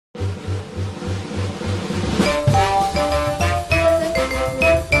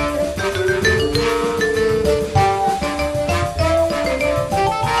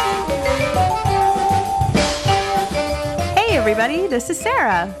everybody. This is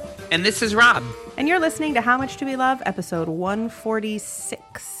Sarah. And this is Rob. And you're listening to How Much Do We Love, episode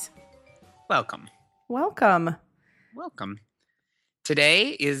 146. Welcome. Welcome. Today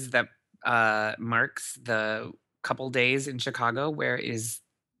is marks the couple days in Chicago where it is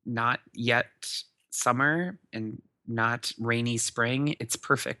not yet summer and not rainy spring. It's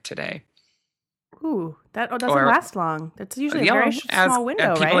perfect today. Ooh, that doesn't last long. That's usually a very small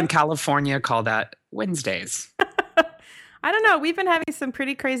window, right? People in California call that Wednesdays. I don't know. We've been having some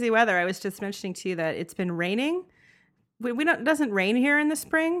pretty crazy weather. I was just mentioning to you that it's been raining. It doesn't rain here in the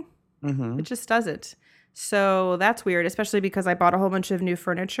spring. Mm-hmm. It just doesn't. So that's weird, especially because I bought a whole bunch of new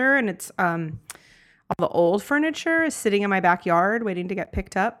furniture, and it's all the old furniture is sitting in my backyard waiting to get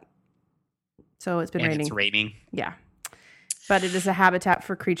picked up. So it's been raining. It's raining. Yeah. But it is a habitat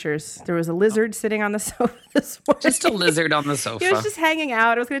for creatures. There was a lizard sitting on the sofa this morning. Just a lizard on the sofa. He was just hanging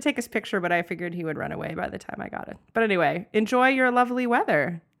out. I was going to take his picture, but I figured he would run away by the time I got it. But anyway, enjoy your lovely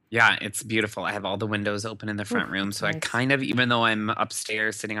weather. Yeah, it's beautiful. I have all the windows open in the front room. So nice. Even though I'm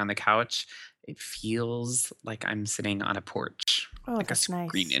upstairs sitting on the couch, it feels like I'm sitting on a porch. Oh, like that's a nice.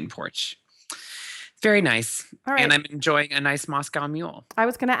 screen-in porch. Very nice. All right. And I'm enjoying a nice Moscow Mule. I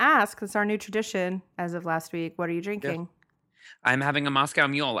was going to ask, it's our new tradition as of last week. What are you drinking? Yeah. I'm having a Moscow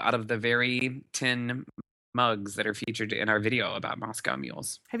Mule out of the very tin mugs that are featured in our video about Moscow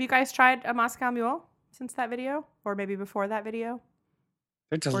Mules. Have you guys tried a Moscow Mule since that video? Or maybe before that video?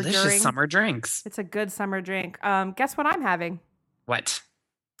 They're delicious summer drinks. It's a good summer drink. Guess what I'm having? What?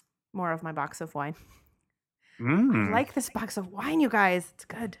 More of my box of wine. I like this box of wine, you guys. It's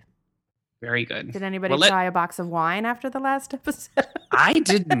good. Very good. Did anybody try a box of wine after the last episode? I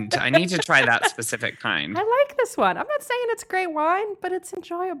didn't. I need to try that specific kind. I like this one. I'm not saying it's great wine, but it's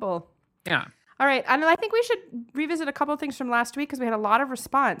enjoyable. Yeah. All right. And I think we should revisit a couple of things from last week because we had a lot of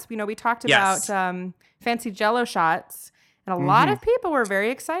response. We talked about fancy Jell-O shots, and a lot of people were very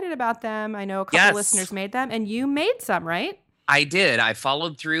excited about them. I know a couple listeners made them, and you made some, right? I did. I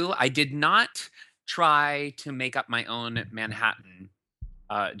followed through. I did not try to make up my own Manhattan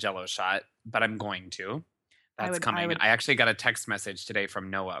Jell-O shot, but I'm going to. That's coming. I actually got a text message today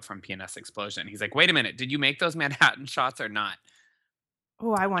from Noah from PNS Explosion. He's like, wait a minute. Did you make those Manhattan shots or not?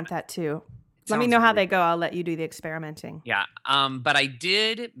 Oh, I want that too. Let me know how they go. I'll let you do the experimenting. Yeah. But I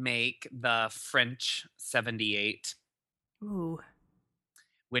did make the French 78. Ooh.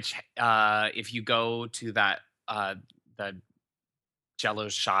 Which, if you go to that, the Jell-O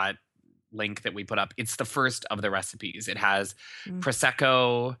shot link that we put up, it's the first of the recipes. It has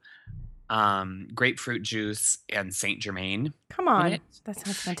Prosecco, grapefruit juice, and Saint Germain. Come on. That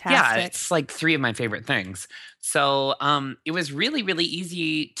sounds fantastic. Yeah, it's like three of my favorite things. So it was really, really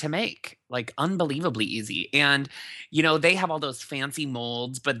easy to make, like unbelievably easy. And, they have all those fancy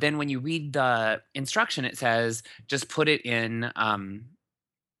molds, but then when you read the instruction, it says, just put it in a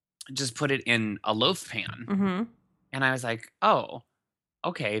loaf pan. Mm-hmm. And I was like, oh,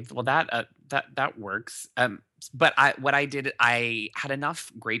 okay, well that works. But what I did, I had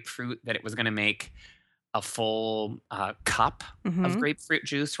enough grapefruit that it was going to make a full cup of grapefruit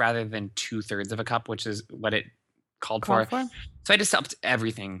juice rather than 2/3 of a cup, which is what it called for. So I just upped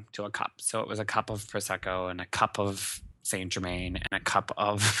everything to a cup. So it was a cup of Prosecco and a cup of Saint Germain and a cup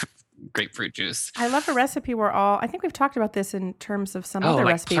of grapefruit juice. I love a recipe where I think we've talked about this in terms of some other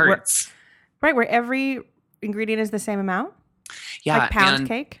recipe. Parts. Where every ingredient is the same amount? Yeah. Like pound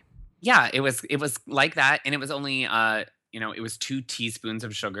cake? Yeah, it was like that. And it was only, it was 2 teaspoons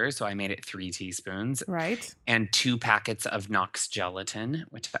of sugar. So I made it 3 teaspoons. Right. And 2 packets of Knox gelatin,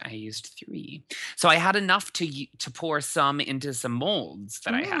 which I used 3. So I had enough to pour some into some molds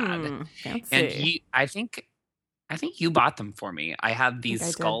that I had. Fancy. And I think you bought them for me. I had these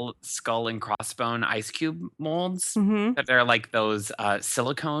skull and crossbone ice cube molds that are like those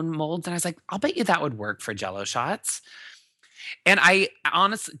silicone molds. And I was like, I'll bet you that would work for Jell-O shots. And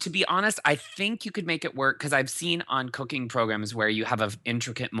to be honest, I think you could make it work because I've seen on cooking programs where you have an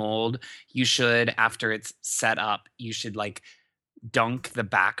intricate mold. You should, after it's set up, you should like dunk the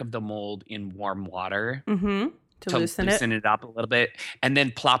back of the mold in warm water to loosen it up a little bit, and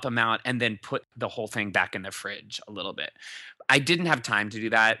then plop them out and then put the whole thing back in the fridge a little bit. I didn't have time to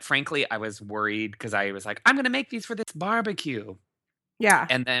do that. Frankly, I was worried because I was like, I'm going to make these for this barbecue. Yeah.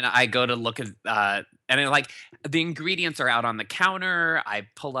 And then I go to look at, and the ingredients are out on the counter. I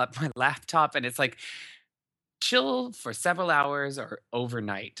pull up my laptop and it's like, chill for several hours or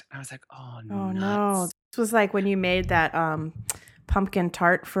overnight. I was like, oh no. This was like when you made that pumpkin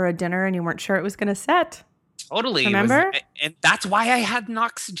tart for a dinner and you weren't sure it was going to set. Totally. Remember? And that's why I had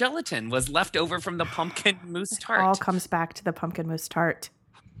Knox gelatin was left over from the pumpkin mousse tart. It all comes back to the pumpkin mousse tart.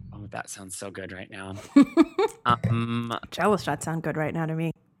 Oh Oh, that sounds so good right now. Jello shots sound good right now to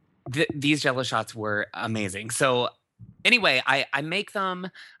me. These Jello shots were amazing. So anyway, I make them.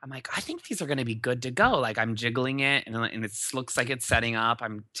 I'm like, I think these are going to be good to go. Like I'm jiggling it and it looks like it's setting up.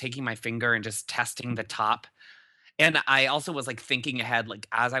 I'm taking my finger and just testing the top. And I also was like thinking ahead, like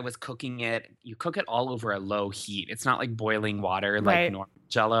as I was cooking it, you cook it all over a low heat. It's not like boiling water like normal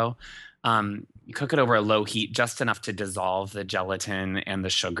Jello. You cook it over a low heat, just enough to dissolve the gelatin and the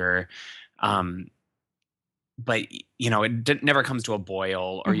sugar. But it never comes to a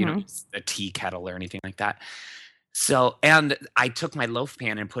boil or a tea kettle or anything like that. So, and I took my loaf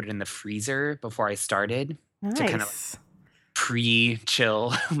pan and put it in the freezer before I started to kind of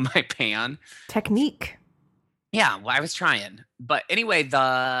pre-chill my pan. Technique. Yeah, well, I was trying. But anyway,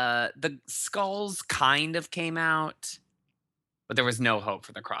 the skulls kind of came out, but there was no hope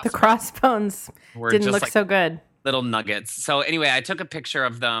for the crossbones. The crossbones didn't look so good. Little nuggets. So anyway, I took a picture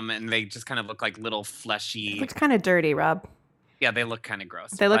of them and they just kind of look like little fleshy. It looks kind of dirty, Rob. Yeah, they look kind of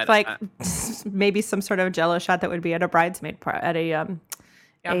gross. They look like maybe some sort of Jello shot that would be at a bridesmaid at a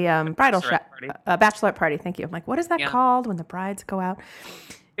bridal shot, a bachelorette party. Thank you. I'm like, what is that called when the brides go out?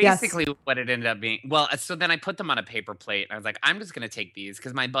 Basically, what it ended up being. Well, so then I put them on a paper plate. I was like, I'm just gonna take these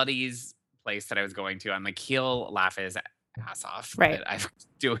because my buddy's place that I was going to, I'm like, he'll laugh his ass off that I'm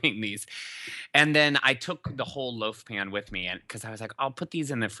doing these. And then I took the whole loaf pan with me, and because I was like, I'll put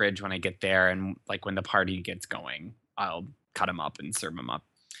these in the fridge when I get there, and like when the party gets going, I'll cut them up and serve them up.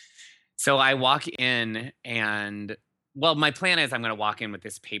 So I walk in and, well, my plan is I'm going to walk in with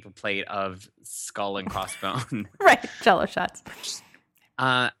this paper plate of skull and crossbone. Jello shots.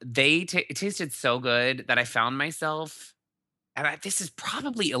 It tasted so good that I found myself, and this is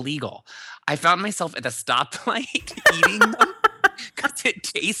probably illegal. I found myself at the stoplight eating them because it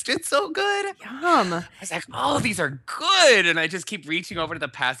tasted so good. Yum. I was like, oh, these are good. And I just keep reaching over to the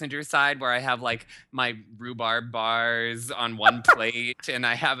passenger side where I have like my rhubarb bars on one plate and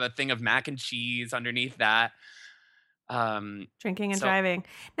I have a thing of mac and cheese underneath that. Drinking and driving.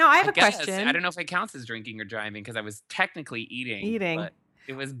 Now, I have a question. I don't know if it counts as drinking or driving because I was technically eating. But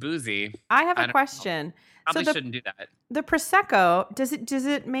it was boozy. I have a question. Probably shouldn't do that. The Prosecco, does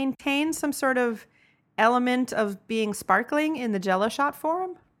it maintain some sort of element of being sparkling in the Jello shot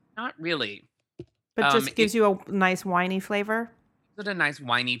form? Not really. But just gives you a nice winey flavor? It's a nice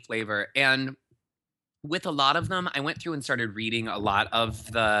winey flavor. And with a lot of them, I went through and started reading a lot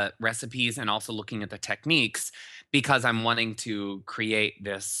of the recipes and also looking at the techniques because I'm wanting to create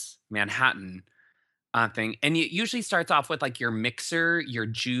this Manhattan thing. And it usually starts off with like your mixer, your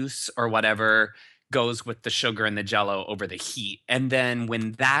juice or whatever goes with the sugar and the Jello over the heat. And then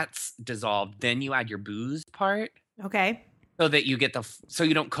when that's dissolved, then you add your booze part. Okay. So that you get so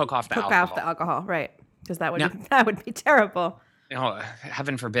you don't cook off the alcohol. Cook off the alcohol, right. Because that would be terrible. Oh,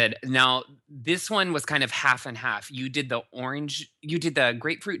 heaven forbid. Now, this one was kind of half and half. You did the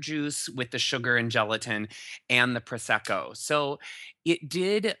grapefruit juice with the sugar and gelatin and the Prosecco. So it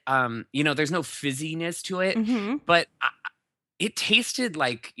did, there's no fizziness to it, but it tasted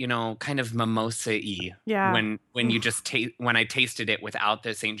like, kind of mimosa-y when you just when I tasted it without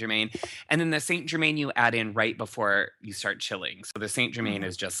the Saint Germain. And then the Saint Germain you add in right before you start chilling. So the Saint Germain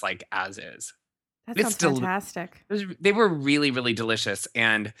is just like as is. That sounds fantastic. They were really, really delicious.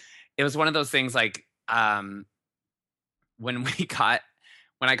 And it was one of those things like when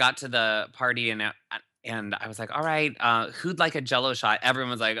I got to the party and I was like, all right, who'd like a Jello shot? Everyone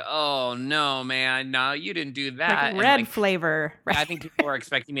was like, oh no, man, no, you didn't do that. Like red flavor. Right? I think people were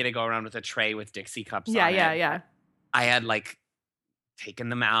expecting me to go around with a tray with Dixie cups on it. Yeah. I had like taken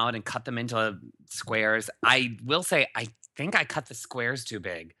them out and cut them into squares. I will say, I think I cut the squares too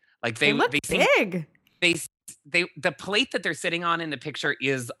big. Like they look big. The plate that they're sitting on in the picture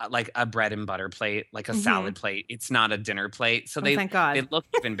is like a bread and butter plate, like a salad plate. It's not a dinner plate. So thank God. They look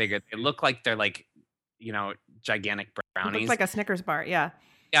even bigger. They look like they're like, gigantic brownies. It looks like a Snickers bar. Yeah.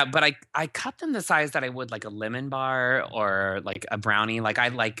 Yeah. But I cut them the size that I would like a lemon bar or like a brownie. Like I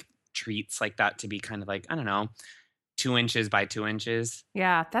like treats like that to be kind of like, I don't know, 2 inches by 2 inches.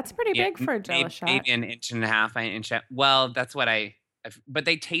 Yeah. That's pretty big for a Jello shot. Maybe an inch and a half by an inch. Well, that's what but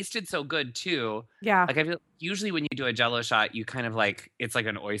they tasted so good too. Yeah. Like I feel usually when you do a Jello shot, you kind of like, it's like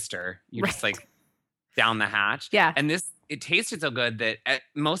an oyster. You just like down the hatch. Yeah. And it tasted so good that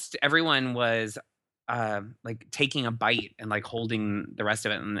everyone was like taking a bite and like holding the rest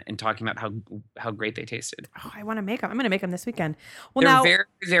of it and talking about how great they tasted. Oh, I want to make them. I'm going to make them this weekend. Well, they're very,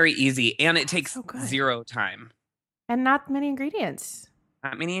 very easy and it takes zero time. And not many ingredients.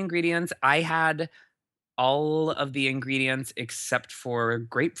 Not many ingredients. I had all of the ingredients except for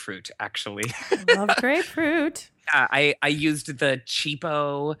grapefruit, actually. Love grapefruit. Yeah, I used the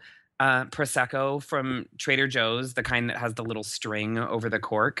cheapo Prosecco from Trader Joe's, the kind that has the little string over the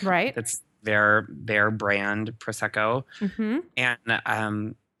cork. Right. That's their brand Prosecco.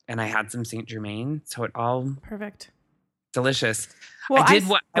 Mm-hmm. And I had some Saint Germain, so it all perfect, delicious. Well,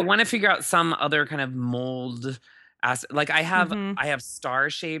 I want to figure out some other kind of mold. Like I have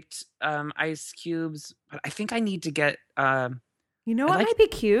star-shaped ice cubes, but I think I need to get. You know what might be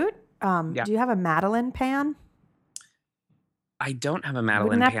cute? Do you have a Madeleine pan? I don't have a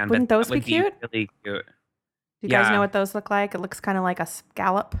Madeleine pan. Wouldn't those be cute? Really cute. Do you guys know what those look like? It looks kind of like a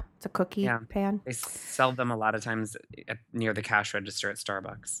scallop. It's a cookie pan. They sell them a lot of times near the cash register at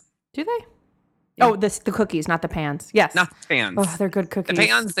Starbucks. Do they? Yeah. Oh, the cookies, not the pans. Yes. Not the pans. Oh, they're good cookies. The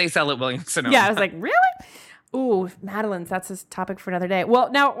pans they sell at Williams-Sonoma. Yeah, I was like, really? Ooh, Madeleine's, that's a topic for another day.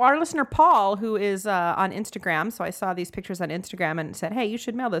 Well, now our listener Paul, who is on Instagram, so I saw these pictures on Instagram and said, hey, you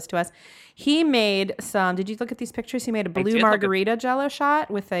should mail this to us. He made some, did you look at these pictures? He made a blue margarita Jello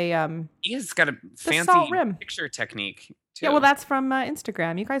shot with a... He's got a fancy picture technique, too. Yeah, well, that's from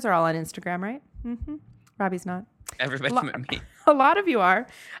Instagram. You guys are all on Instagram, right? Mm-hmm. Robbie's not. Everybody but me. A lot of you are.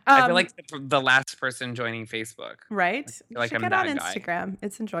 I feel like the last person joining Facebook. Right? I feel like I'm get that on Instagram. Guy.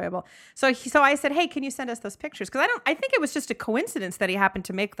 It's enjoyable. So I said, hey, can you send us those pictures? Because I think it was just a coincidence that he happened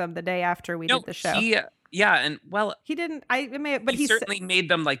to make them the day after we did the show. He didn't. He certainly made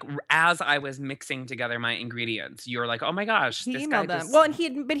them like as I was mixing together my ingredients. You were like, oh my gosh, he emailed them. Well, and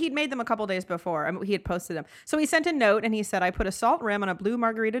he'd made them a couple days before. I mean, he had posted them. So he sent a note and he said, I put a salt rim on a blue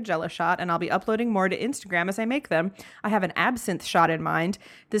margarita Jello shot, and I'll be uploading more to Instagram as I make them. I have an absinthe shot in mind.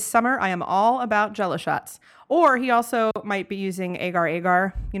 This summer, I am all about Jello shots. Or he also might be using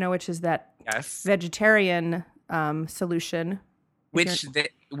agar, which is that vegetarian solution.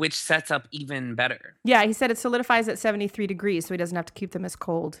 Which sets up even better. Yeah, he said it solidifies at 73 degrees, so he doesn't have to keep them as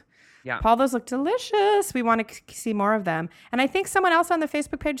cold. Yeah. Paul, those look delicious. We want to see more of them. And I think someone else on the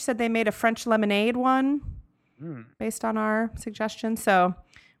Facebook page said they made a French lemonade one based on our suggestion. So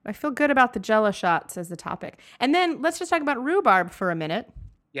I feel good about the Jello shots as the topic. And then let's just talk about rhubarb for a minute.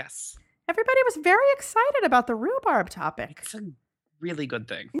 Yes. Everybody was very excited about the rhubarb topic. It's a really good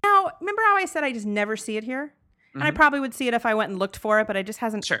thing. Now, remember how I said I just never see it here? And I probably would see it if I went and looked for it, but I just I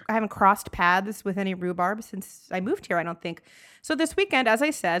haven't crossed paths with any rhubarb since I moved here, I don't think. So this weekend, as I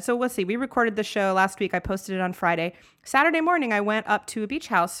said, so we'll see. We recorded the show last week. I posted it on Friday. Saturday morning, I went up to a beach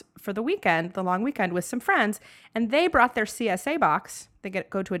house for the weekend, the long weekend, with some friends, and they brought their CSA box. They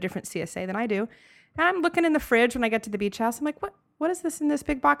go to a different CSA than I do. And I'm looking in the fridge when I get to the beach house. I'm like, what is this in this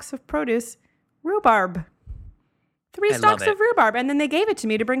big box of produce? Rhubarb. 3 stalks of rhubarb. And then they gave it to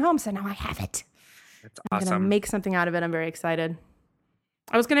me to bring home. So now I have it. That's awesome. I'm going to make something out of it. I'm very excited.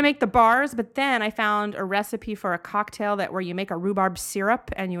 I was going to make the bars, but then I found a recipe for a cocktail where you make a rhubarb syrup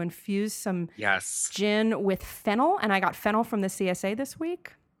and you infuse some gin with fennel. And I got fennel from the CSA this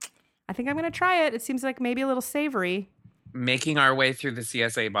week. I think I'm going to try it. It seems like maybe a little savory. Making our way through the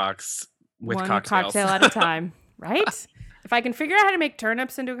CSA box with one cocktails. Cocktail at a time, right? If I can figure out how to make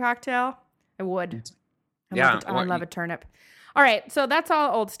turnips into a cocktail, I would. I love a turnip. All right, so that's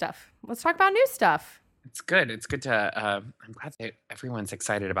all old stuff. Let's talk about new stuff. It's good. It's good to. I'm glad that everyone's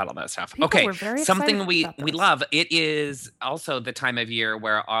excited about all that stuff. People were very something we love. It is also the time of year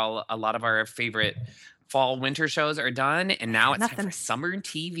where a lot of our favorite fall winter shows are done, and now it's time for summer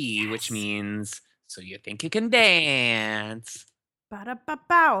TV, which means So You Think You Can Dance.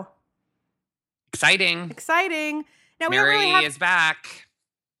 Ba-da-ba-bow. Exciting. Now Mary is back.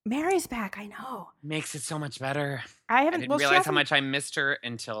 Mary's back, I know. Makes it so much better. I didn't realize how much I missed her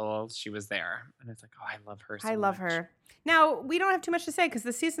until she was there. And it's like, oh, I love her so much. I love her. Now, we don't have too much to say because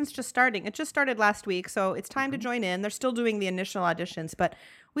the season's just starting. It just started last week, so it's time to join in. They're still doing the initial auditions, but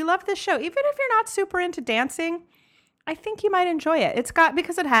we love this show. Even if you're not super into dancing, I think you might enjoy it.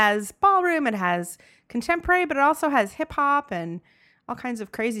 Because it has ballroom, it has contemporary, but it also has hip hop and all kinds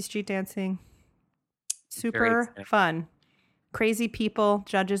of crazy street dancing. Super fun. Crazy people.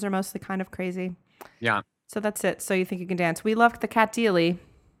 Judges are mostly kind of crazy. Yeah. So that's it. So You Think You Can Dance. We loved the Cat Deely.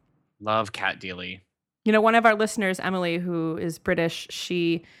 Love Cat Deely. You know, one of our listeners, Emily, who is British,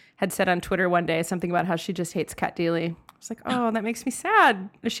 she had said on Twitter one day something about how she just hates Cat Deely. I was like, oh, that makes me sad.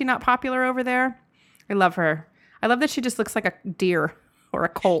 Is she not popular over there? I love her. I love that she just looks like a deer or a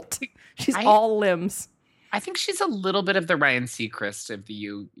colt. She's all limbs. I think she's a little bit of the Ryan Seacrest of the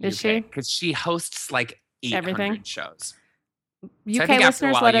UK. Is she? Because she hosts like 800 shows. UK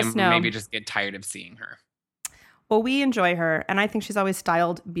listeners, let us know. Maybe just get tired of seeing her. Well, we enjoy her, and I think she's always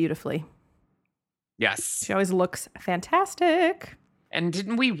styled beautifully. Yes. She always looks fantastic. And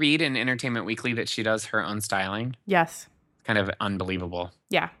didn't we read in Entertainment Weekly that she does her own styling? Yes. Kind of unbelievable.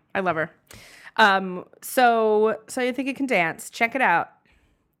 Yeah, I love her. So you think you can dance? Check it out.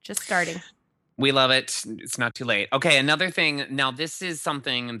 Just starting. We love it. It's not too late. Okay, another thing. Now, this is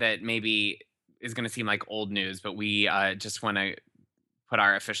something that maybe is going to seem like old news, but we just want to put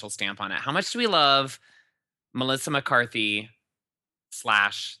our official stamp on it. How much do we love Melissa McCarthy /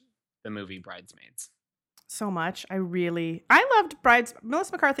 the movie Bridesmaids? So much. I loved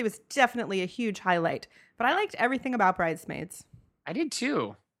Melissa McCarthy was definitely a huge highlight, but I liked everything about Bridesmaids. I did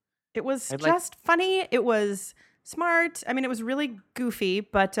too. It was just funny. It was smart. I mean, it was really goofy,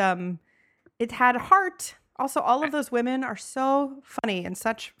 but it had heart. Also, all of those women are so funny and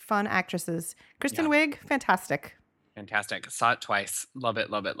such fun actresses. Kristen Wiig, fantastic. Fantastic. Saw it twice. Love it,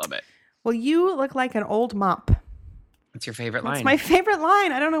 love it, love it. Well, you look like an old mop. What's your favorite line? It's my favorite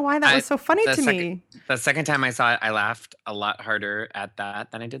line. I don't know why that was so funny to me. The second time I saw it, I laughed a lot harder at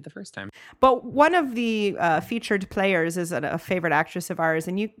that than I did the first time. But one of the featured players is a favorite actress of ours,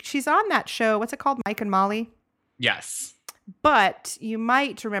 and she's on that show. What's it called? Mike and Molly? Yes. But you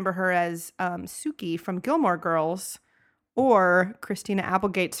might remember her as Suki from Gilmore Girls, or Christina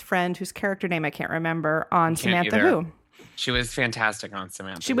Applegate's friend, whose character name I can't remember, on Samantha Who. She was fantastic on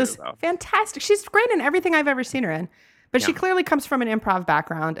Samantha. She was fantastic. She's great in everything I've ever seen her in. But she clearly comes from an improv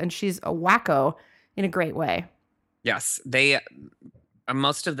background, and she's a wacko in a great way. Yes.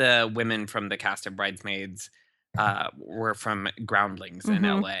 Most of the women from the cast of Bridesmaids were from Groundlings in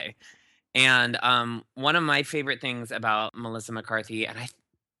LA. And one of my favorite things about Melissa McCarthy, and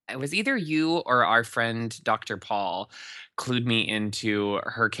it was either you or our friend Dr. Paul clued me into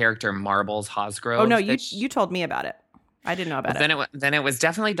her character Marbles Hosgrove. Oh, no, you told me about it. I didn't know about it. Then it was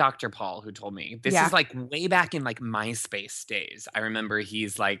definitely Dr. Paul who told me. This is like way back in like MySpace days. I remember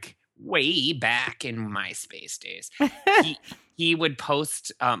he's like way back in MySpace days. he would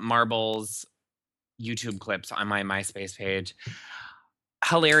post Marbles YouTube clips on my MySpace page.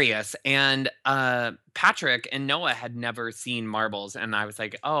 Hilarious. And Patrick and Noah had never seen Marbles. And I was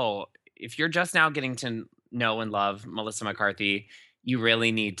like, oh, if you're just now getting to know and love Melissa McCarthy, you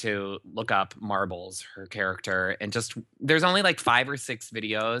really need to look up Marbles, her character. And there's only like 5 or 6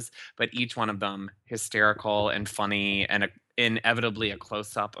 videos, but each one of them hysterical and funny, and inevitably a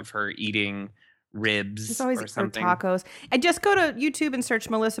close-up of her eating ribs or something. Or tacos. And just go to YouTube and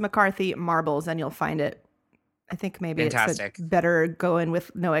search Melissa McCarthy Marbles, and you'll find it. I think maybe Fantastic. It's better go in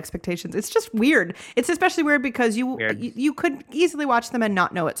with no expectations. It's just weird. It's especially weird because you could easily watch them and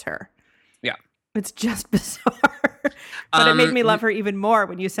not know it's her. Yeah. It's just bizarre. But it made me love her even more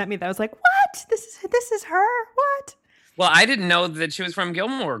when you sent me that. I was like, what? This is her? What? Well, I didn't know that she was from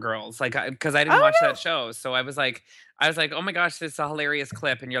Gilmore Girls, like, because I didn't watch that show. So I was like, oh my gosh, this is a hilarious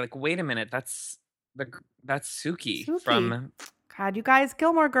clip. And you're like, wait a minute, that's Suki. From. God, you guys,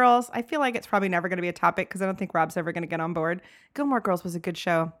 Gilmore Girls. I feel like it's probably never going to be a topic because I don't think Rob's ever going to get on board. Gilmore Girls was a good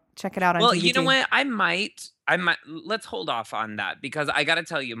show. Check it out on DVD. Well, you know what? I might. Let's hold off on that, because I got to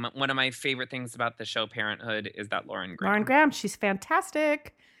tell you, one of my favorite things about the show Parenthood is that Lauren Graham. She's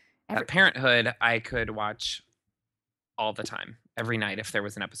fantastic. Parenthood, I could watch all the time. Every night, if there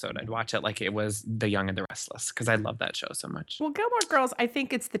was an episode, I'd watch it like it was The Young and the Restless, because I love that show so much. Well, Gilmore Girls, I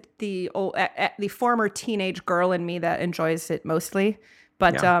think it's the former teenage girl in me that enjoys it mostly.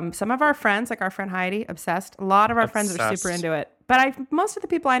 But some of our friends, like our friend Heidi, obsessed. A lot of our friends are super into it. But most of the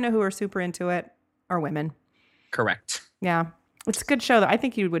people I know who are super into it are women. Correct. Yeah. It's a good show, though. I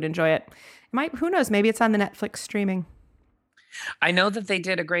think you would enjoy it. Who knows? Maybe it's on the Netflix streaming. I know that they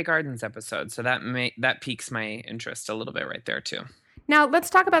did a Grey Gardens episode, so that piques my interest a little bit right there, too. Now, let's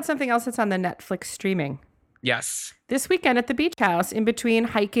talk about something else that's on the Netflix streaming. Yes. This weekend at the beach house, in between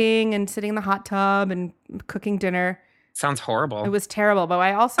hiking and sitting in the hot tub and cooking dinner. Sounds horrible. It was terrible, but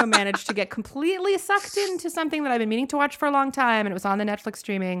I also managed to get completely sucked into something that I've been meaning to watch for a long time, and it was on the Netflix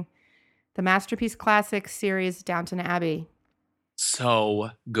streaming. The Masterpiece Classic series, Downton Abbey.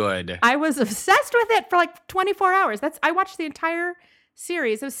 So good. I was obsessed with it for like 24 hours. I watched the entire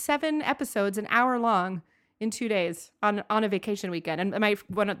series. It was 7 episodes, an hour long, in 2 days on a vacation weekend. And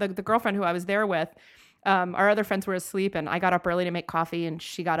the girlfriend who I was there with, our other friends were asleep, and I got up early to make coffee, and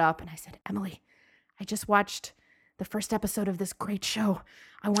she got up, and I said, Emily, I just watched the first episode of this great show.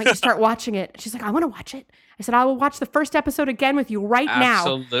 I want you to start watching it. She's like, I want to watch it. I said, I will watch the first episode again with you right now.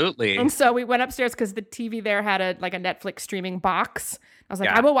 Absolutely. And so we went upstairs because the TV there had a Netflix streaming box. I was like,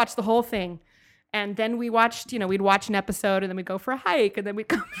 I will watch the whole thing. And then we watched, we'd watch an episode, and then we'd go for a hike, and then we'd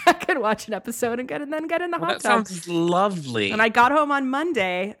come back and watch an episode and then get in the hot tub. That sounds lovely. And I got home on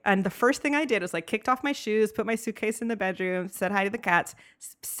Monday, and the first thing I did was kicked off my shoes, put my suitcase in the bedroom, said hi to the cats,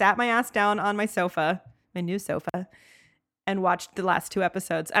 sat my ass down on my sofa, my new sofa, and watched the last 2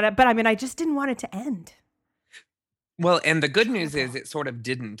 episodes. But I mean, I just didn't want it to end. Well, and the good news is it sort of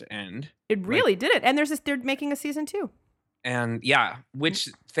didn't end. It really didn't. And they're making a season 2. And yeah, which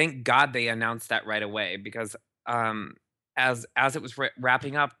thank God they announced that right away, because as it was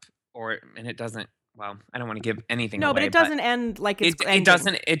wrapping up, and it doesn't. Well, I don't want to give anything away. No, but it doesn't end like it's it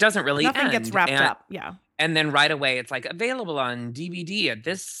doesn't really Nothing end. gets wrapped up. Yeah. And then right away it's like available on DVD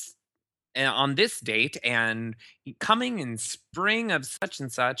on this date and coming in spring of such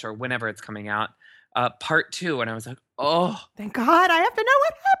and such, or whenever it's coming out, part 2. And I was like, oh, thank God, I have to know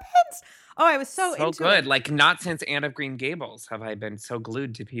what happens. Oh, I was so into good. it. Like, not since Anne of Green Gables have I been so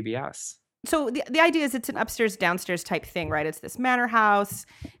glued to PBS. So the idea is it's an upstairs downstairs type thing, right? It's this manor house,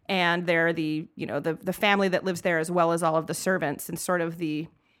 and they're the family that lives there, as well as all of the servants, and sort of the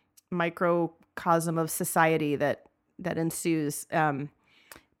microcosm of society that ensues.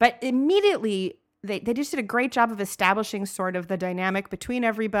 But immediately they just did a great job of establishing sort of the dynamic between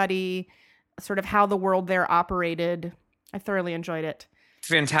everybody, sort of how the world there operated. I thoroughly enjoyed it. It's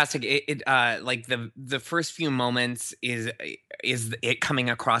fantastic. It like the first few moments is it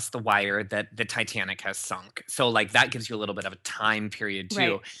coming across the wire that the Titanic has sunk. So like that gives you a little bit of a time period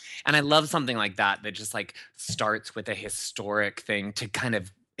too. Right. And I love something like that just like starts with a historic thing to kind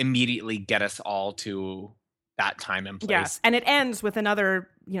of immediately get us all to that time and place. Yes, and it ends with another,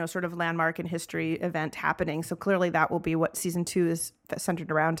 sort of landmark in history event happening. So clearly that will be what season 2 is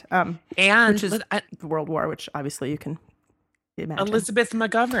centered around. Which is World War, which obviously you can imagine. Elizabeth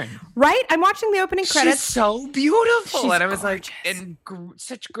McGovern. Right? I'm watching the opening credits. She's so beautiful. She's and I was gorgeous. like, and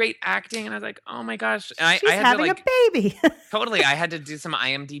such great acting. And I was like, oh my gosh. And she's I had having to, a baby. Totally. I had to do some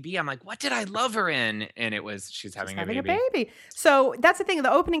IMDb. I'm like, what did I love her in? And it was, she's having a baby. So that's the thing.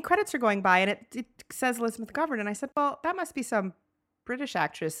 The opening credits are going by and it says Elizabeth McGovern. And I said, well, that must be some British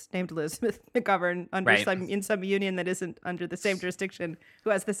actress named Elizabeth McGovern in some union that isn't under the same jurisdiction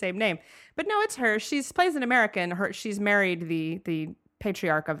who has the same name. But no, it's her. She plays an American. She's married the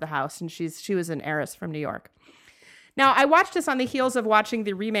patriarch of the house, and she was an heiress from New York. Now, I watched this on the heels of watching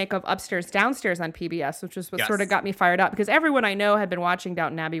the remake of Upstairs Downstairs on PBS, which was what sort of got me fired up, because everyone I know had been watching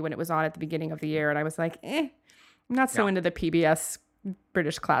Downton Abbey when it was on at the beginning of the year, and I was like, I'm not so into the PBS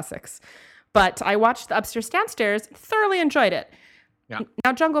British classics. But I watched the Upstairs Downstairs, thoroughly enjoyed it. Yeah.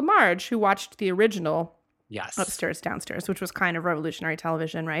 Now, Jungle Marge, who watched the original Upstairs Downstairs, which was kind of revolutionary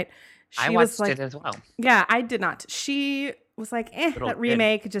television, right? I watched it as well. Yeah, I did not. She was like, that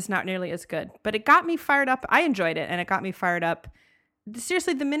remake, just not nearly as good. But it got me fired up. I enjoyed it, and it got me fired up.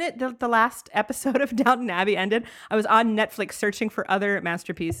 Seriously, the minute the last episode of Downton Abbey ended, I was on Netflix searching for other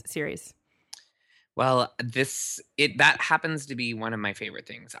masterpiece series. Well, that happens to be one of my favorite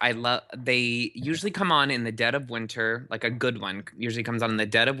things. They usually come on in the dead of winter, like a good one usually comes on in the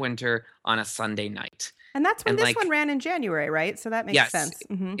dead of winter on a Sunday night. And that's when this one ran in January, right? So that makes sense.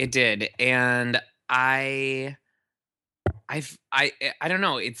 Mm-hmm. It did. And I don't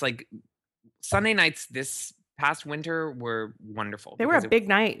know. It's like Sunday nights this past winter were wonderful. They were a big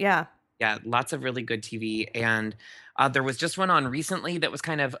night. Yeah. Yeah. Lots of really good TV. And there was just one on recently that was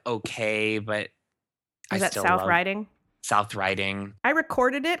kind of okay, but was that South Riding? South Riding. I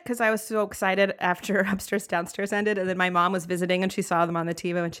recorded it because I was so excited after Upstairs Downstairs ended. And then my mom was visiting and she saw them on the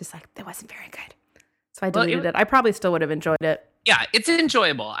TV and she's like, that wasn't very good. So I deleted it. I probably still would have enjoyed it. Yeah, it's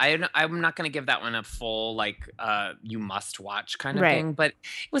enjoyable. I'm not going to give that one a full, you must watch kind of thing. But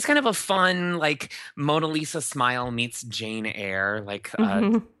it was kind of a fun, Mona Lisa Smile meets Jane Eyre,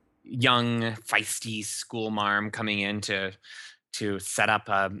 young, feisty school marm coming in to set up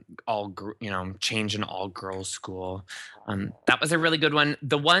change an all girls school. That was a really good one.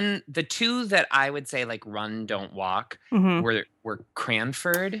 The two that I would say run, don't walk were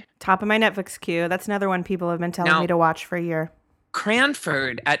Cranford. Top of my Netflix queue. That's another one people have been telling me to watch for a year.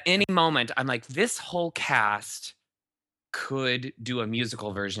 Cranford, at any moment, I'm like, this whole cast could do a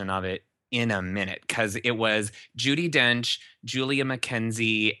musical version of it in a minute, because it was Judi Dench, Julia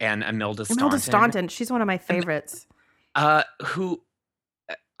McKenzie, and Imelda Staunton. Imelda Staunton, she's one of my favorites. Who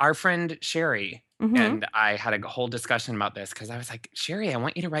our friend Sherry and I had a whole discussion about this, because I was like, Sherry, I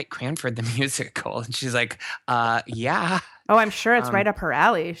want you to write Cranford the musical, and she's like, yeah. Oh, I'm sure it's right up her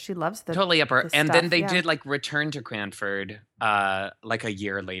alley. She loves totally up her. And then they did Return to Cranford a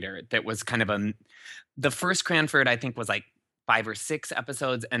year later. That was kind of the first Cranford I think was 5 or 6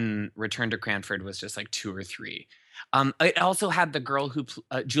 episodes, and Return to Cranford was just 2 or 3. It also had the girl who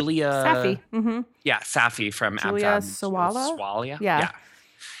Julia Safi. Mm-hmm. Yeah, Safi from Julia Sawalha. Yeah.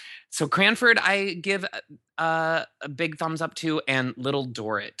 So Cranford, I give a big thumbs up to, and Little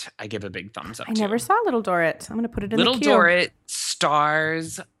Dorrit, I give a big thumbs up to. I never saw Little Dorrit. I'm going to put it in Little the queue. Dorrit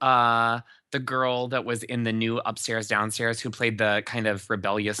stars the girl that was in the new Upstairs Downstairs who played the kind of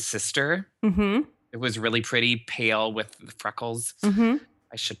rebellious sister. Mm-hmm. It was really pretty, pale with the freckles. Mm-hmm.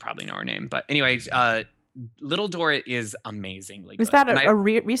 I should probably know her name. But anyway, Little Door is amazingly good. Is that a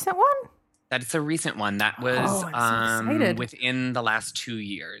recent one? That's a recent one. That was within the last 2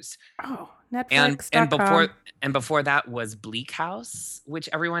 years. Oh, Netflix. And before that was Bleak House, which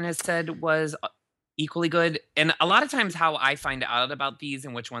everyone has said was equally good. And a lot of times how I find out about these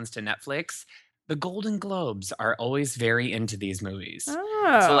and which ones to Netflix, the Golden Globes are always very into these movies.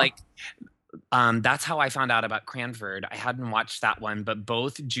 Oh. So like that's how I found out about Cranford. I hadn't watched that one, but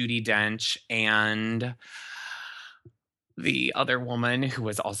both Judi Dench and the other woman who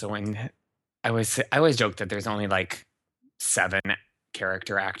was also in, I always joke that there's only like 7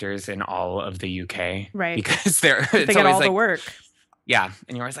 character actors in all of the UK, right? Because they get all the work. Yeah,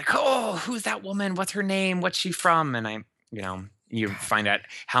 and you're always like, oh, who's that woman? What's her name? What's she from? And you find out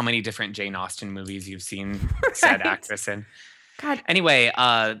how many different Jane Austen movies you've seen said actress in. God. Anyway,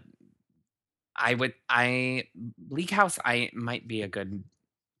 Bleak House, might be a good.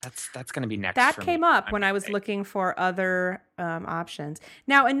 That's going to be next. That came up when I was looking for other options.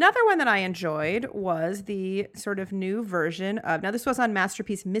 Now, another one that I enjoyed was the sort of new version of. Now, this was on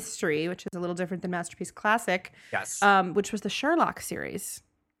Masterpiece Mystery, which is a little different than Masterpiece Classic. Yes. Which was the Sherlock series.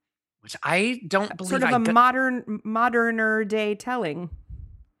 Which I don't believe. Sort of moderner day telling.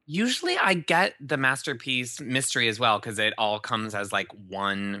 Usually, I get the Masterpiece Mystery as well because it all comes as like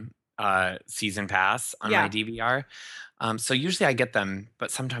one season pass on my DVR. So usually I get them,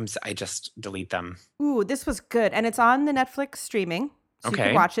 but sometimes I just delete them. Ooh, this was good. And it's on the Netflix streaming. So you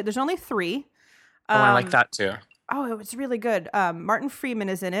can watch it. There's only 3. I like that too. Oh, it was really good. Martin Freeman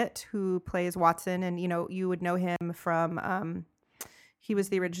is in it, who plays Watson. And, you would know him from, he was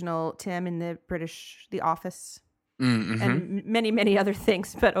the original Tim in The Office. Mm-hmm. And many, many other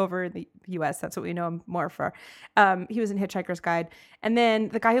things, but over in the U.S., that's what we know him more for. He was in Hitchhiker's Guide. And then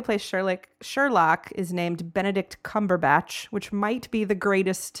the guy who plays Sherlock is named Benedict Cumberbatch, which might be the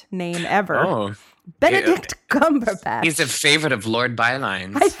greatest name ever. Oh. Benedict Cumberbatch. He's a favorite of Lord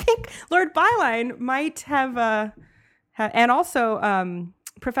Byline's. I think Lord Byline might have, and also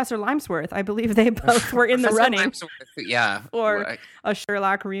Professor Limesworth. I believe they both were in the running. For a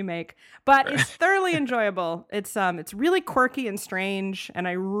Sherlock remake. But it's thoroughly enjoyable. It's really quirky and strange, and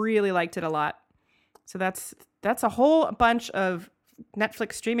I really liked it a lot. So that's a whole bunch of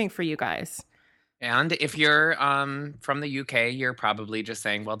Netflix streaming for you guys. And if you're from the UK, you're probably just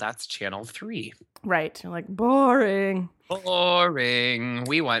saying, well, that's Channel 3. Right. You're like, boring. Boring.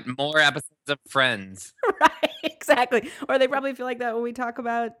 We want more episodes of Friends. Right, exactly. Or they probably feel like that when we talk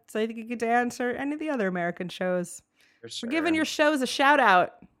about So I Think You Could Dance or any of the other American shows. For sure. We're giving your shows a shout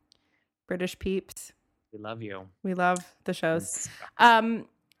out, British peeps. We love you. We love the shows. All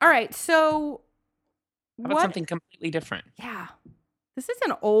right, so how about something completely different? Yeah. This is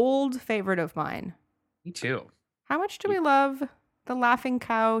an old favorite of mine. Me too. How much do we love the Laughing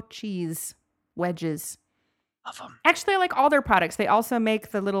Cow cheese wedges? Love them. Actually, I like all their products. They also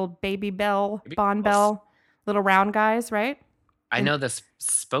make the little Baby Bell, Bon Bell, little round guys, right? I know the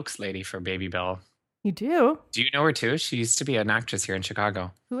spokeslady for Baby Bell. You do? Do you know her too? She used to be an actress here in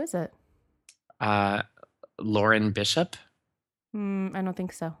Chicago. Who is it? Lauren Bishop. I don't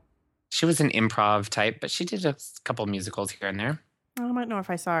think so. She was an improv type, but she did a couple musicals here and there. I might know if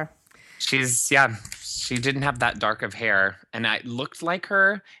I saw her. She didn't have that dark of hair, and I looked like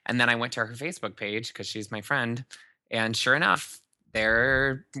her. And then I went to her Facebook page because she's my friend, and sure enough,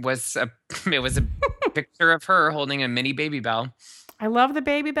 there was a picture of her holding a mini Baby Bell. I love the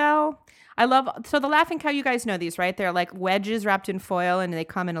Baby Bell. So the Laughing Cow, you guys know these, right? They're like wedges wrapped in foil, and they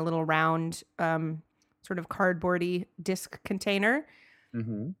come in a little round, sort of cardboardy disc container.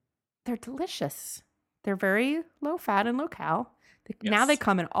 Mm-hmm. They're delicious. They're very low fat and low cal. Yes. Now they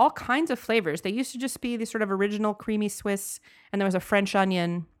come in all kinds of flavors. They used to just be the sort of original creamy Swiss, and there was a French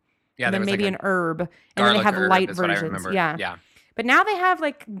onion, and then maybe an herb, and then they have light versions. Yeah. But now they have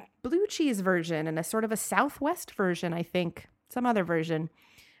like blue cheese version and a sort of a Southwest version, I think, some other version.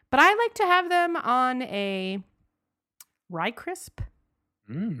 But I like to have them on a rye crisp.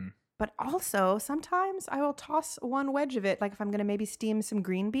 But also sometimes I will toss one wedge of it, like if I'm going to maybe steam some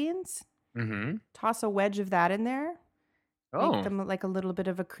green beans. Mm-hmm. Toss a wedge of that in there. Make them like a little bit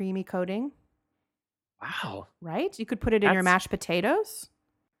of a creamy coating. Wow. Right? You could put it in your mashed potatoes.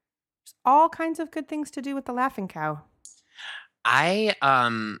 There's all kinds of good things to do with the Laughing Cow. I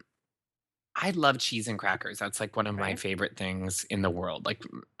love cheese and crackers. That's like one of my favorite things in the world. Like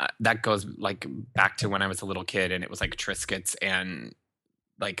that goes like back to when I was a little kid and it was like Triscuits and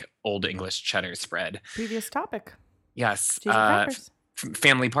like Old English cheddar spread. Previous topic. Yes. Cheese and crackers.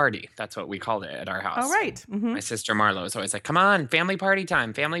 family party. That's what we called it at our house. Oh, right. My sister Marlo is always like, come on, family party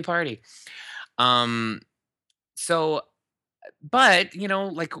time, family party. So, but,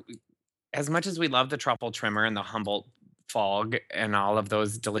 like as much as we love the truffle trimmer and the Humboldt Fog and all of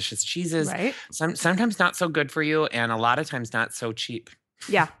those delicious cheeses, right. Sometimes not so good for you, and a lot of times not so cheap.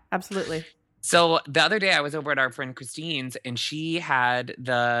 Yeah, absolutely. So the other day I was over at our friend Christine's, and she had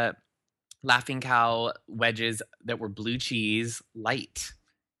the Laughing Cow wedges that were blue cheese light.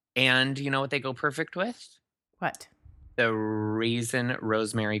 And you know what they go perfect with? What? The raisin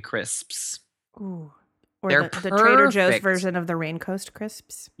rosemary crisps. Ooh. Or the Trader Joe's version of the Raincoast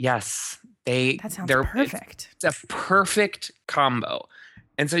crisps. Yes. That sounds perfect. It's a perfect combo.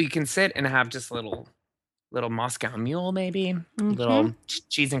 And so you can sit and have just little Moscow Mule, maybe, little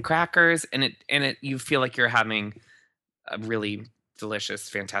cheese and crackers, and it you feel like you're having a really delicious,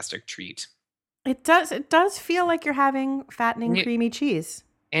 fantastic treat. It does feel like you're having fattening, creamy cheese.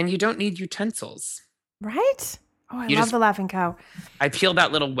 And you don't need utensils. Right? Oh, I love the Laughing Cow. I peel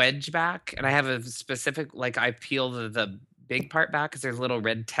that little wedge back, and I have a specific, I peel the big part back because there's a little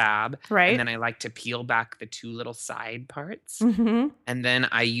red tab. Right. And then I like to peel back the two little side parts. And then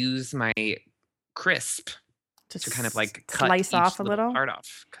I use my crisp to kind of cut slice off a little part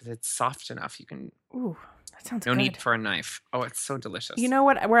off because it's soft enough. You can. Ooh, that sounds good. No need for a knife. Oh, it's so delicious. You know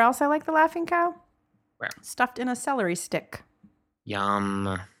what? Where else I like the Laughing Cow? Where? Stuffed in a celery stick.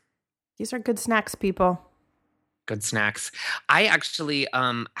 Yum. These are good snacks, people. Good snacks. I actually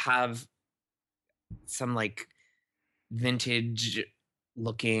have some vintage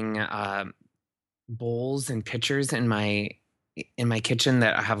looking bowls and pitchers in my kitchen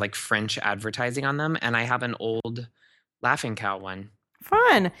that have French advertising on them, and I have an old Laughing Cow one.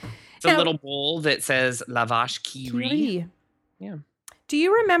 Fun. It's a little bowl that says La Vache qui rit. Yeah. Do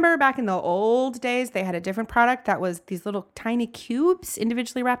you remember back in the old days they had a different product that was these little tiny cubes,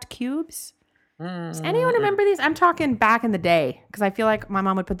 individually wrapped cubes? Does anyone remember these? I'm talking back in the day because I feel like my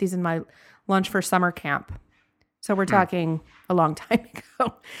mom would put these in my lunch for summer camp. So we're talking a long time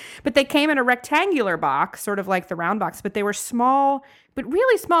ago. But they came in a rectangular box, sort of like the round box, but they were small, but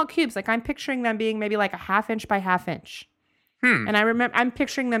really small cubes. I'm picturing them being maybe a 1/2 inch by 1/2 inch. And I'm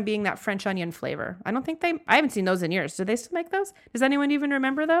picturing them being that French onion flavor. I haven't seen those in years. Do they still make those? Does anyone even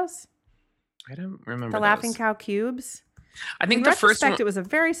remember those? I don't remember the Laughing Cow cubes. I think the first one, it was a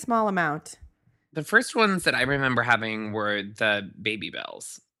very small amount. The first ones that I remember having were the Baby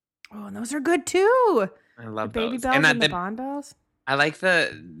Bells. Oh, and those are good too. I love the Baby those. Bells and the Bon Bells. I like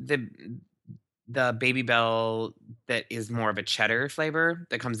the Baby Bell that is more of a cheddar flavor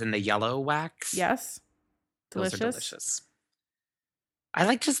that comes in the yellow wax. Yes. Those are delicious. I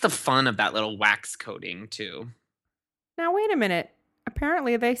like just the fun of that little wax coating too. Now, wait a minute.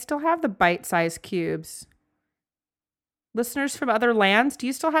 Apparently, they still have the bite-sized cubes. Listeners from other lands, do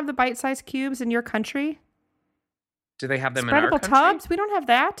you still have the bite-sized cubes in your country? Do they have them in our country? Spreadable tubs? We don't have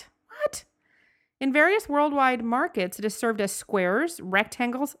that. What? In various worldwide markets, it is served as squares,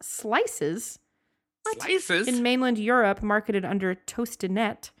 rectangles, slices. What? Slices? In mainland Europe, marketed under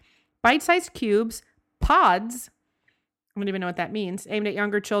Tostinet. Bite-sized cubes, pods, I don't even know what that means, aimed at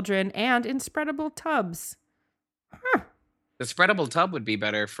younger children, and in spreadable tubs. Huh. The spreadable tub would be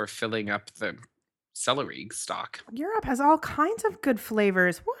better for filling up the celery stock. Europe has all kinds of good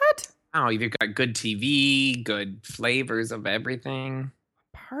flavors. What? Oh, you've got good TV, good flavors of everything.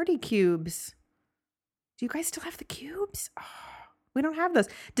 Party cubes. Do you guys still have the cubes? Oh, we don't have those.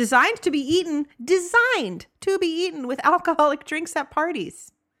 Designed to be eaten with alcoholic drinks at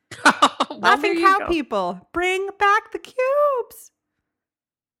parties. Laughing Cow people, bring back the cubes.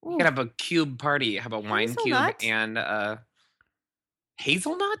 You could have a cube party. Have a wine cube and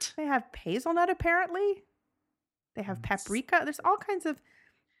hazelnut? They have hazelnut, apparently. They have paprika. There's all kinds of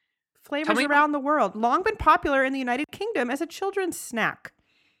flavors around the world. Long been popular in the United Kingdom as a children's snack.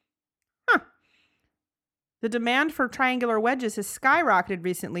 Huh. The demand for triangular wedges has skyrocketed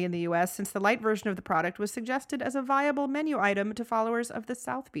recently in the U.S. since the light version of the product was suggested as a viable menu item to followers of the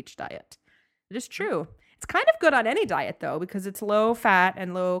South Beach diet. It is true. It's kind of good on any diet, though, because it's low fat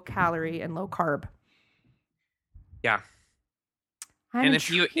and low calorie and low carb. Yeah. I'm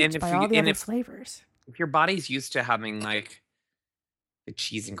intrigued by all the other flavors. If your body's used to having the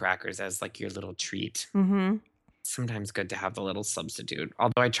cheese and crackers as your little treat, sometimes good to have the little substitute.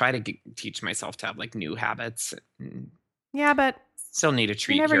 Although I try to teach myself to have new habits. Yeah, but still need a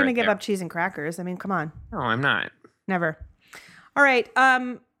treat. You're never going to give up cheese and crackers. I mean, come on. No, I'm not. Never. All right.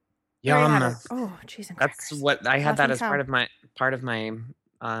 Yum. Oh, cheese and crackers. That's what I had. That as part of my.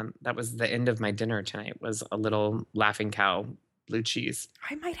 That was the end of my dinner tonight. Was a little Laughing Cow blue cheese.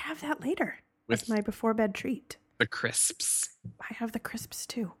 I might have that later. With my before bed treat. the crisps. I have the crisps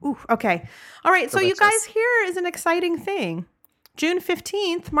too. Ooh, okay. All right. Delicious. So you guys, here is an exciting thing. June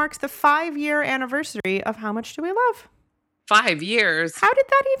 15th marks the 5-year anniversary of How Much Do We Love? 5 years? How did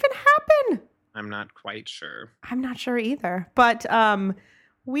that even happen? I'm not quite sure. I'm not sure either. But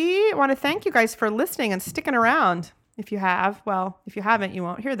we want to thank you guys for listening and sticking around. If you have, well, if you haven't, you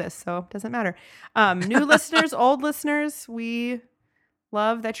won't hear this, so it doesn't matter. New listeners, old listeners, we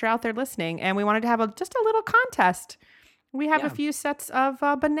love that you're out there listening. And we wanted to have just a little contest. We have a few sets of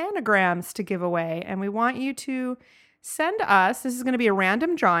bananagrams to give away. And we want you to send us, this is going to be a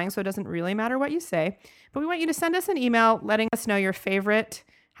random drawing, so it doesn't really matter what you say. But we want you to send us an email letting us know your favorite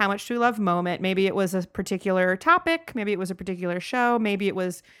How Much Do We Love moment. Maybe it was a particular topic. Maybe it was a particular show. Maybe it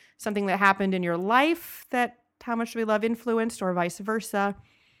was something that happened in your life that How Much Do We Love influenced, or vice versa.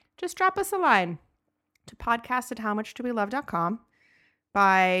 Just drop us a line to podcast@howmuchdowelove.com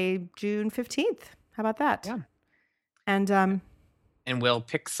by June 15th. How about that? Yeah. And we'll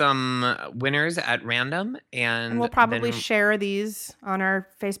pick some winners at random. And we'll probably share these on our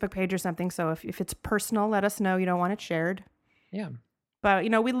Facebook page or something. So if it's personal, let us know you don't want it shared. Yeah. But,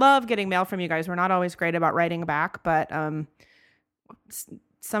 we love getting mail from you guys. We're not always great about writing back, but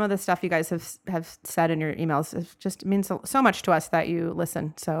some of the stuff you guys have said in your emails just means so much to us that you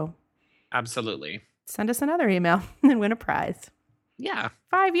listen. So absolutely. Send us another email and win a prize. Yeah.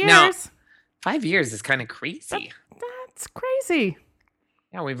 5 years. Now, 5 years is kind of crazy. That's crazy.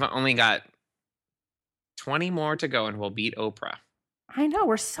 Yeah, we've only got 20 more to go and we'll beat Oprah. I know.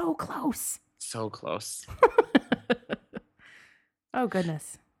 We're so close. So close. Oh,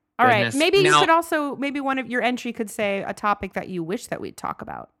 goodness. All right. Maybe you could also, maybe one of your entry could say a topic that you wish that we'd talk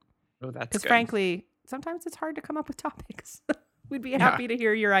about. Oh, that's good. Because frankly, sometimes it's hard to come up with topics. We'd be happy to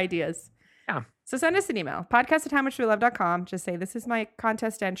hear your ideas. Yeah. So send us an email, podcast@howmuchdowelove.com. Just say, this is my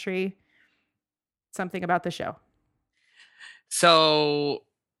contest entry. Something about the show. So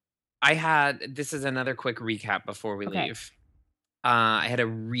this is another quick recap before we leave. I had a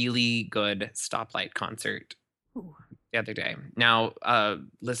really good Stoplight concert the other day. Now,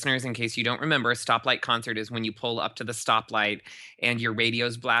 listeners, in case you don't remember, Stoplight concert is when you pull up to the stoplight and your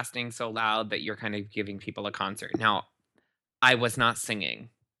radio's blasting so loud that you're kind of giving people a concert. Now, I was not singing.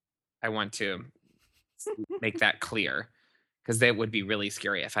 I want to make that clear because that would be really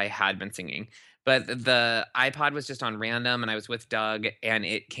scary if I had been singing. But the iPod was just on random, and I was with Doug, and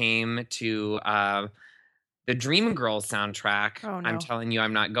it came to the Dreamgirls soundtrack. Oh, no. I'm telling you,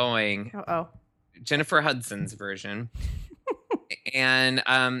 I'm not going. Uh-oh. Jennifer Hudson's version. And,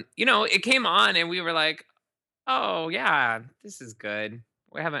 it came on, and we were like, oh, yeah, this is good.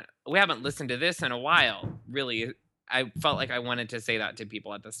 We haven't listened to this in a while, really. I felt like I wanted to say that to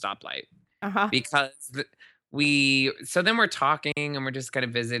people at the stoplight. Because... So then we're talking and we're just kind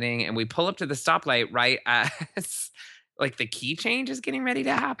of visiting, and we pull up to the stoplight right as like the key change is getting ready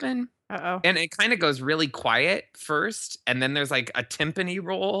to happen. Uh-oh. And it kind of goes really quiet first, and then there's like a timpani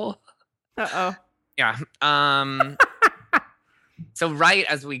roll. Uh-oh. Yeah. So right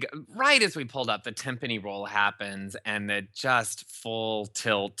as we pulled up, the timpani roll happens, and the just full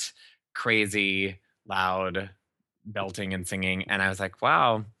tilt, crazy, loud belting and singing. And I was like,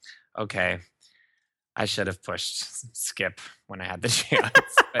 wow, okay. I should have pushed skip when I had the chance.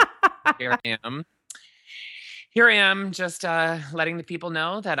 But here I am, just letting the people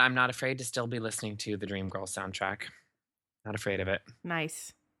know that I'm not afraid to still be listening to the Dreamgirls soundtrack. Not afraid of it.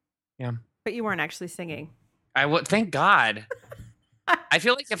 Nice. Yeah. But you weren't actually singing. I would. Thank God. I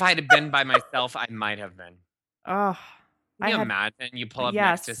feel like if I had been by myself, I might have been. Oh. Can you imagine? You pull up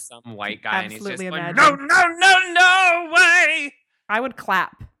next to some white guy and he's just like, no way. I would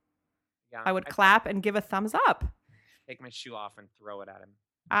clap. Yeah, I would clap and give a thumbs up. Take my shoe off and throw it at him.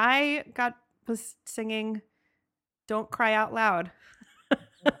 I was singing Don't Cry Out Loud.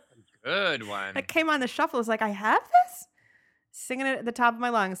 Good one. It came on the shuffle. I was like, I have this? Singing it at the top of my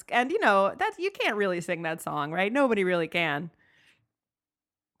lungs. And that you can't really sing that song, right? Nobody really can.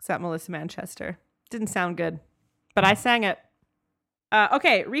 Except Melissa Manchester. Didn't sound good. But I sang it.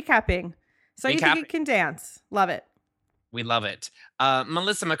 Okay, recapping. So you think you can dance. Love it. We love it.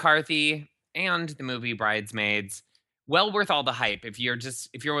 Melissa McCarthy and the movie Bridesmaids. Well worth all the hype. If you're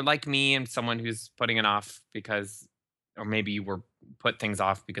like me and someone who's putting it off or maybe you were put things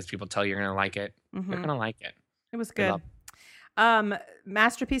off because people tell you you're going to like it. You're going to like it. It was good.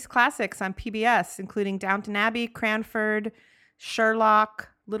 Masterpiece Classics on PBS, including Downton Abbey, Cranford,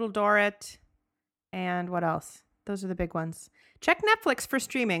 Sherlock, Little Dorrit, and what else? Those are the big ones. Check Netflix for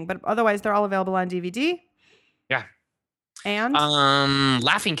streaming, but otherwise they're all available on DVD. Yeah. And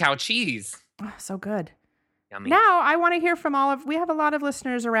Laughing Cow Cheese. Oh, so good. Yummy. Now I want to hear from we have a lot of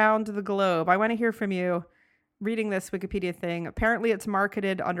listeners around the globe. I want to hear from you. reading this Wikipedia thing. Apparently it's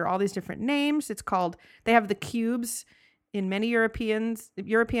marketed under all these different names. They have the cubes in many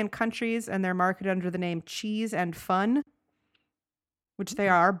European countries, and they're marketed under the name Cheese and Fun, which they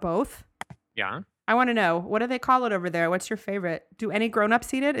are both. Yeah. I want to know, what do they call it over there? What's your favorite? Do any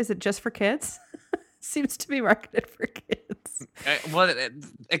grown-ups eat it? Is it just for kids? Seems to be marketed for kids. Well,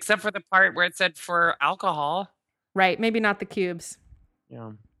 except for the part where it said for alcohol. Right. Maybe not the cubes.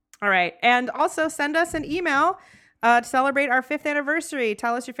 Yeah. All right. And also send us an email to celebrate our 5th anniversary.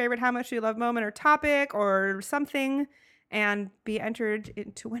 Tell us your favorite How Much Do You Love moment or topic or something, and be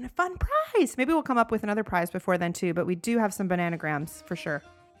entered to win a fun prize. Maybe we'll come up with another prize before then too, but we do have some bananagrams for sure.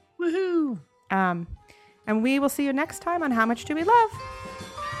 Woohoo. And we will see you next time on How Much Do We Love?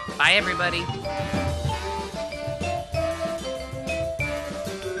 Bye, everybody.